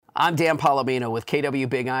I'm Dan Polimino with KW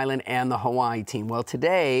Big Island and the Hawaii team. Well,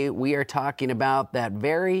 today we are talking about that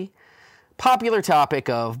very popular topic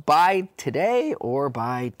of buy today or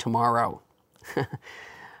buy tomorrow.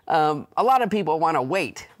 A lot of people want to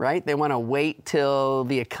wait, right? They want to wait till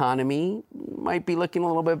the economy might be looking a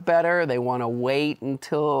little bit better. They want to wait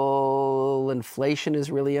until inflation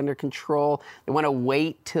is really under control. They want to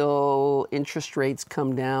wait till interest rates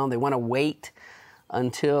come down. They want to wait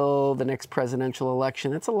until the next presidential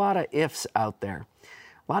election. That's a lot of ifs out there.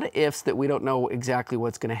 A lot of ifs that we don't know exactly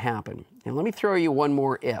what's going to happen. And let me throw you one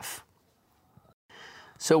more if.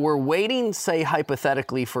 So we're waiting, say,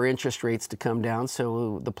 hypothetically, for interest rates to come down.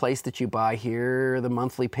 So the place that you buy here, the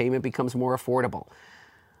monthly payment becomes more affordable.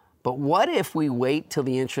 But what if we wait till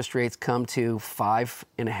the interest rates come to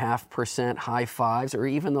 5.5%, high fives, or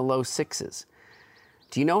even the low sixes?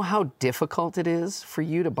 Do you know how difficult it is for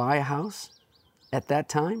you to buy a house at that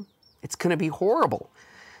time? It's going to be horrible.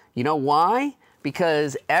 You know why?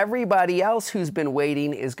 Because everybody else who's been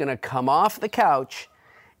waiting is going to come off the couch,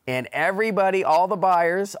 and everybody, all the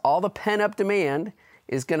buyers, all the pent-up demand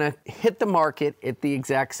is going to hit the market at the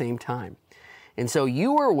exact same time. And so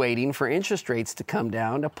you were waiting for interest rates to come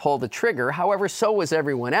down to pull the trigger. However, so was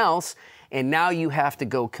everyone else. And now you have to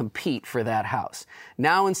go compete for that house.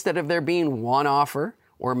 Now, instead of there being one offer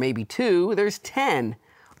or maybe two, there's 10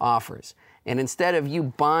 offers. And instead of you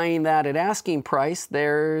buying that at asking price,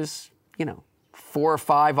 there's, 4 or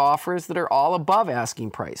 5 offers that are all above asking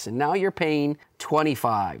price. And now you're paying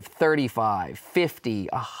 $25,000, $35,000, $50,000,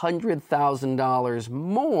 $100,000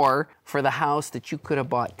 more for the house that you could have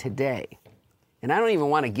bought today. And I don't even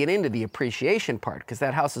want to get into the appreciation part, because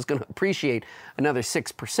that house is going to appreciate another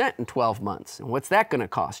 6% in 12 months. And what's that going to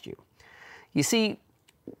cost you? You see,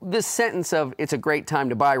 this sentence of it's a great time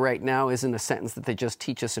to buy right now isn't a sentence that they just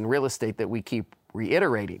teach us in real estate that we keep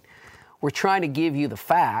reiterating. We're trying to give you the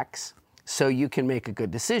facts so you can make a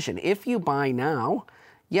good decision. If you buy now,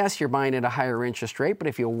 yes, you're buying at a higher interest rate, but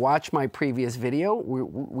if you watch my previous video,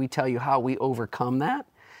 we tell you how we overcome that.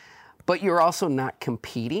 But you're also not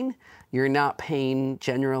competing. You're not paying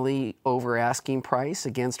generally over asking price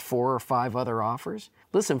against 4 or 5 other offers.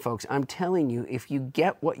 Listen, folks, I'm telling you, if you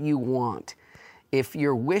get what you want, if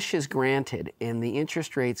your wish is granted and the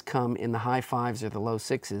interest rates come in the high 5s or the low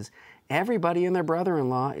 6s, everybody and their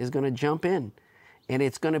brother-in-law is going to jump in, and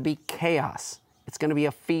it's going to be chaos. It's going to be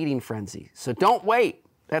a feeding frenzy. So don't wait.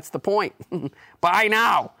 That's the point. Buy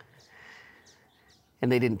now.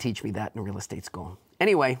 And they didn't teach me that in real estate school.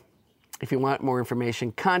 Anyway, if you want more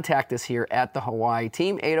information, contact us here at the Hawaii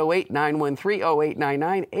team,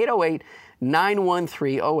 808-913-0899,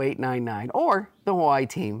 808-913-0899, or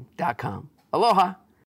thehawaiiteam.com. Aloha.